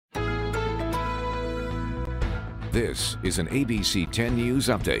This is an ABC 10 News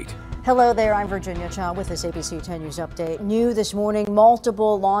update. Hello there, I'm Virginia Cha with this ABC 10 News update. New this morning,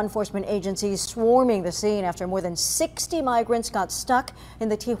 multiple law enforcement agencies swarming the scene after more than 60 migrants got stuck in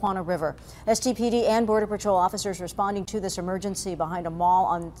the Tijuana River. STPD and Border Patrol officers responding to this emergency behind a mall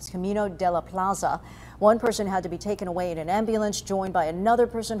on Camino de la Plaza. One person had to be taken away in an ambulance, joined by another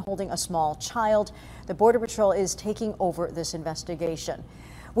person holding a small child. The Border Patrol is taking over this investigation.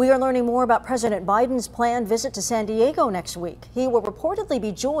 We are learning more about President Biden's planned visit to San Diego next week. He will reportedly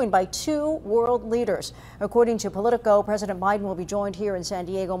be joined by two world leaders. According to Politico, President Biden will be joined here in San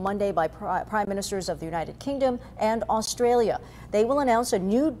Diego Monday by prime ministers of the United Kingdom and Australia. They will announce a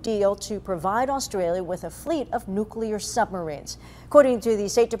new deal to provide Australia with a fleet of nuclear submarines. According to the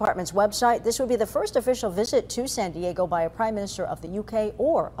State Department's website, this would be the first official visit to San Diego by a prime minister of the UK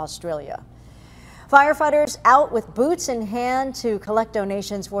or Australia. Firefighters out with boots in hand to collect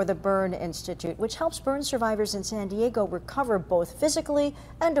donations for the Burn Institute, which helps burn survivors in San Diego recover both physically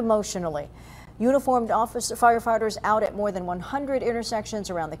and emotionally. Uniformed firefighters out at more than 100 intersections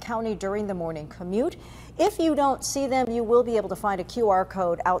around the county during the morning commute. If you don't see them, you will be able to find a QR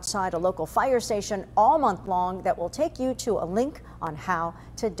code outside a local fire station all month long that will take you to a link on how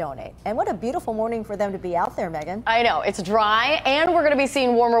to donate. And what a beautiful morning for them to be out there, Megan. I know, it's dry, and we're going to be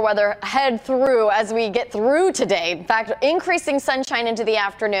seeing warmer weather head through as we get through today. In fact, increasing sunshine into the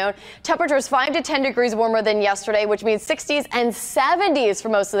afternoon. Temperatures 5 to 10 degrees warmer than yesterday, which means 60s and 70s for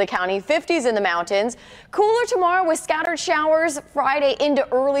most of the county, 50s in the mountains. Cooler tomorrow with scattered showers Friday into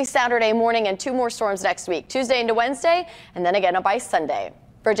early Saturday morning, and two more storms next week, Tuesday into Wednesday, and then again by Sunday.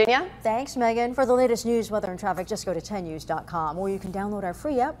 Virginia? Thanks, Megan. For the latest news, weather, and traffic, just go to 10news.com, or you can download our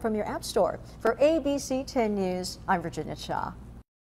free app from your app store. For ABC 10 News, I'm Virginia Cha.